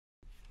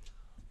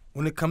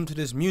when it comes to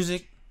this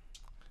music,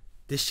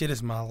 this shit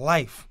is my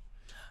life.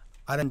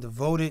 I done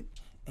devoted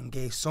and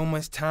gave so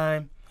much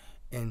time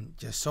and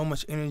just so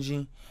much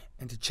energy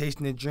into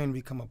chasing the dream to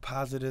become a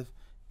positive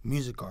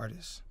music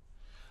artist.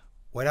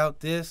 Without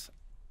this,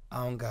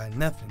 I don't got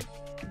nothing.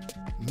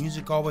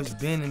 Music always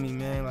been in me,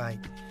 man. Like,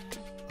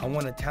 I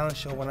won a talent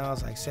show when I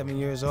was like 7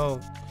 years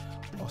old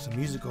on some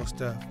musical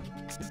stuff.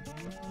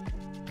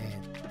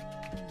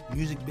 And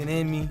music been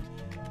in me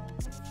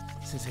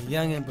since a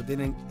youngin', but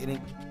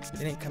it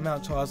didn't come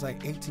out till I was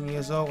like 18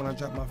 years old when I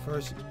dropped my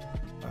first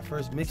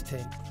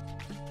mixtape.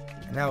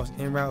 And that was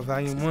En Route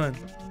Volume 1.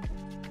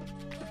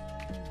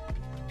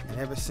 And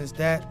ever since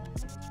that,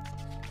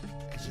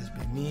 it's just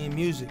been me and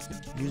music.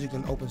 Music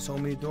done opened so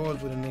many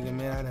doors with a nigga,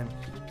 man. I done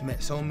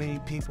met so many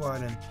people. I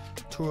done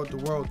toured the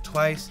world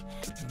twice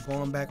and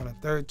going back on a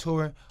third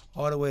tour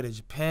all the way to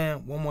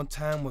Japan one more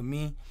time with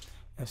me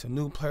and some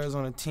new players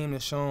on the team to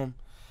show them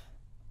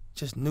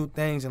just new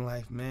things in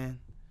life, man.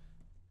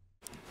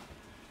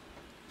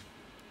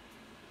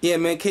 Yeah,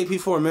 man,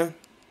 KP4, man.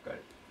 Got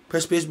it.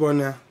 Press spacebar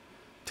now.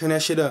 Turn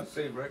that shit up.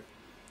 Save, right?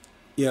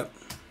 Yep.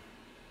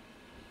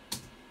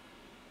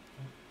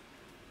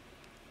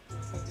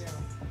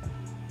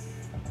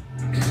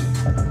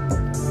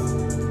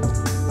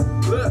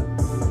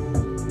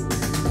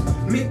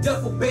 Mid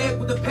duffel bag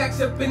with the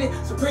packs up in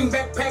it. Supreme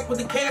backpack with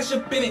the cash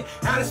up in it.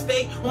 Out of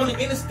state, on the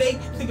interstate.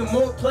 Thinking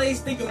more plays,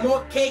 thinking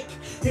more cake.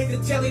 Hit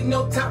the telly,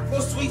 no top 4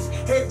 sweets.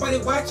 Everybody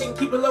watching,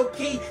 keep it low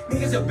key.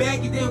 Niggas a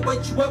baggy, then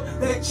wet you up.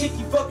 That chick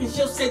you fucking,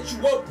 she'll set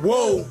you up.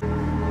 Whoa.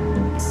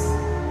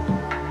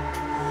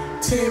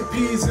 10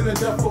 P's in a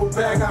duffel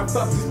bag. I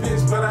fuck this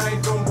bitch, but I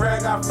ain't gon'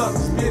 brag. I fuck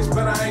this bitch,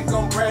 but I ain't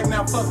gon' brag.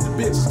 Now fuck the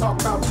bitch,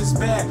 talk about this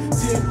bag. 10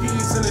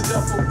 P's in a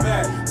duffel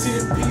bag.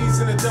 10 P's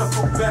in a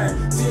duffel bag.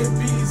 10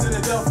 P's in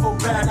a duffel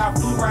bag. I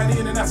flew right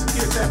in and I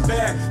secured that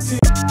bag.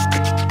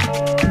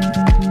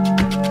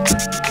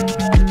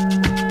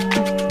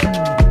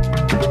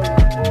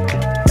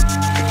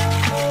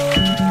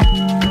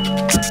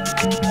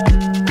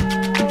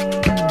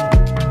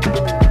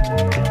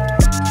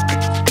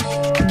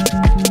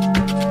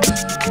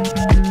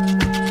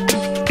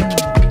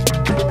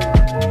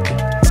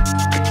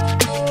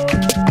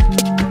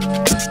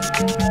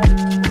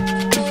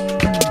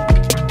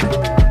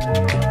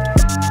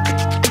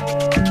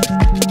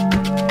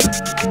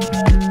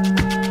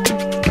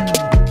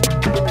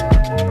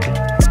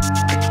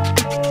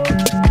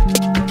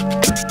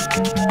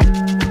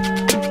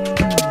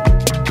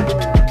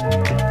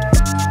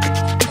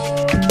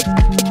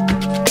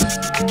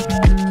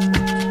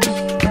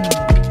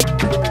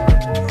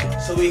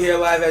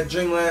 Live at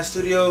Dreamland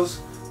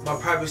Studios, my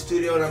private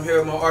studio, and I'm here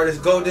with my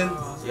artist Golden.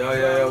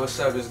 Yo, what's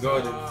up? It's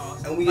Golden.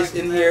 And we just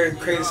in here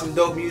creating some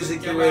dope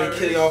music, get ready to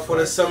kill y'all for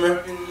the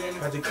summer.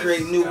 About to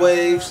create new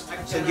waves,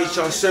 so get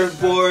y'all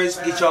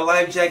surfboards, get y'all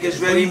life jackets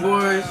ready,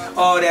 boards,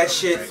 all that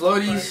shit.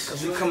 Floaties.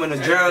 Cause we coming to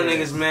drown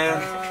niggas,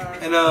 man.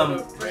 And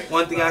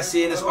one thing I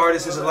see in this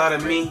artist is a lot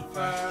of me.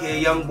 He a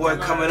young boy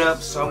coming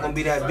up, so I'm gonna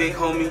be that big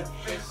homie.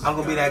 I'm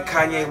gonna be that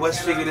Kanye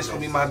West figure. This gonna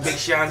be my Big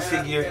Sean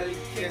figure.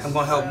 I'm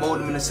gonna help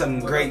mold him into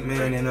something great,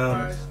 man. And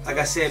like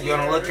I said, be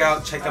on the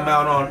lookout. Check him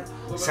out on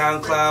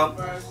SoundCloud,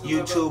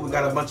 YouTube. We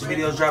got a bunch of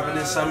videos dropping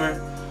this summer.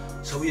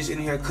 So we just in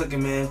here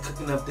cooking, man.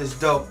 Cooking up this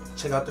dope.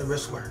 Check out the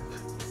wrist work.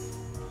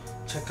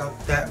 Check out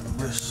that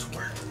wrist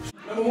work.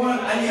 Number one,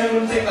 I need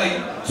everyone to take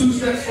like 2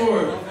 steps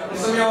forward. And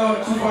some of y'all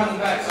are too far in the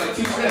back, so like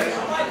 2 steps.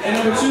 And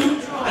number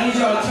 2, I need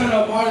y'all to turn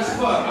up hard as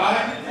fuck,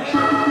 alright?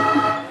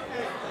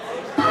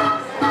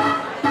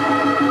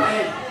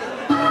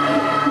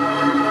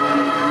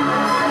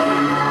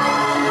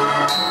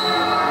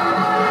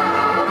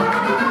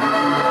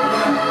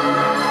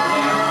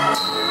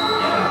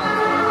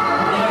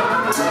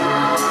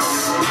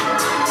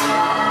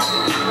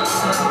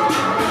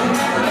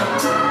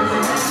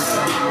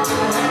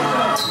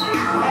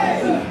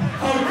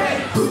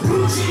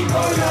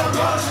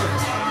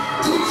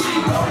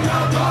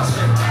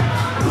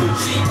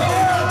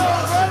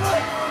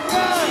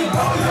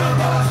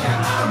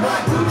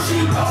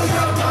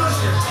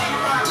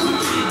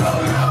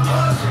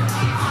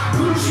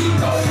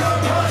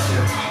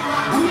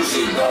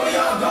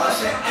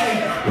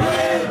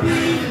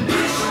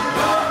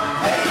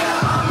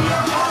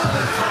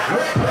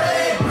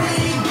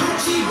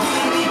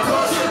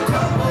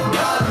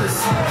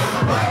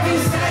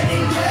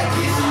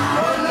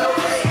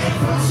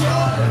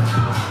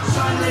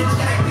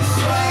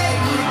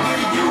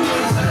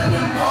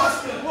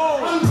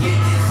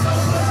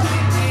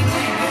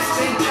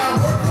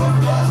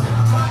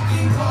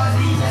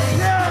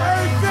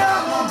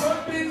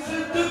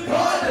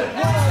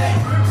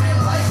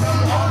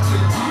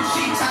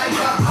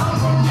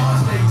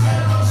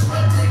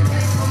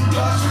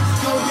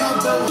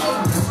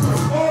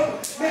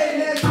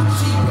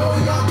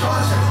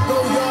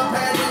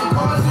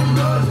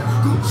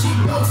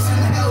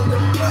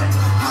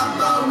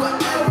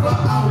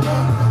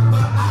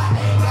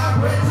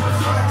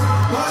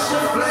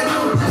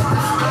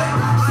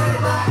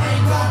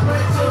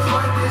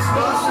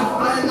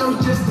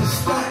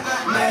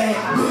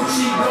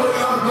 Gucci, go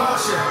your boss.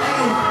 Gosha.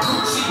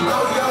 Gucci go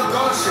your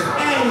Gosha.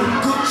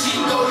 Gucci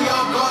go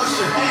your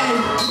Gosha.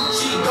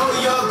 Gucci go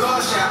your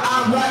Gosha.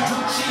 I want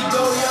Gucci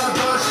go your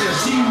Gosha.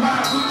 She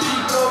want Gucci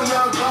go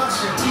your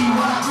Gosha. We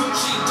want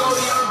Gucci go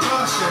your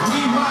Gosha.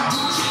 We want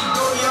Gucci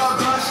go your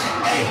Gosha.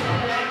 Hey,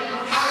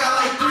 I got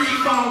like 3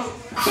 phones.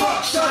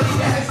 Fuck shorty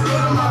that's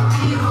good on my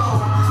P-roll.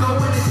 Go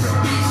when it's a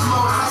beast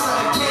mode. I saw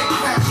the cat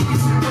catch, she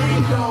gets the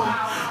ring on.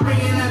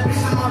 Bringing that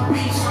bitch on my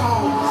beach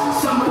home.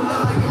 Summer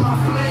love like in my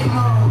flame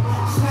on.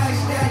 Smash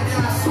that,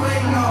 then I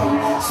swing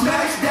on.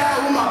 Smash that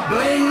with my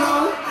bling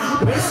on.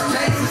 Bitch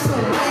James and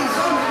some wings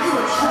on me. You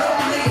a trip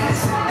nigga,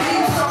 it's a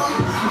theme song.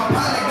 My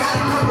pilot got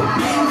a couple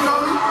beans on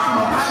me.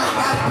 My pilot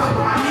got a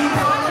couple beans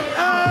on me.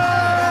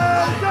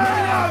 Turn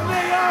it up,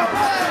 nigga. My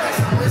pilot got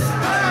some listen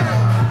on.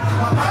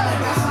 My pilot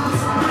got some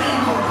listen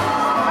ring on.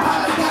 My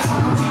pilot got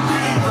some Gucci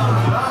jeans on.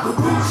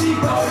 Gucci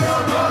go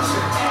your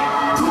Gosha.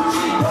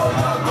 Gucci go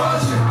your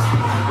Gosha.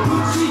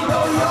 Gucci go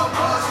your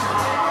Gosha.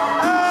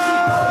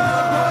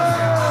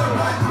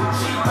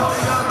 Gucci go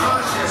your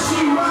Gosha. She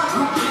rock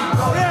Gucci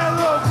go your Gosha. Yeah,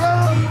 look, bro.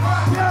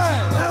 Yeah,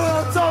 that's what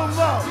I'm talking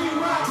about. She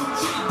rock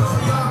Gucci go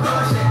your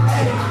Gosha.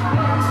 Hey,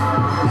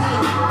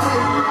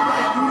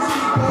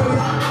 Gucci go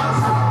your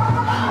Gosha.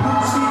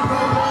 Gucci go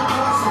your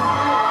Gosha.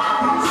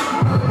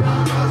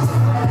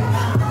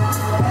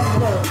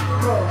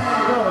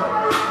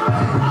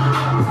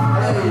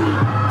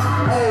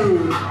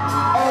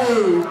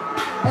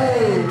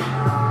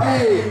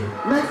 Hey,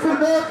 make some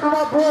noise for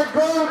my boy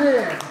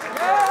Golden.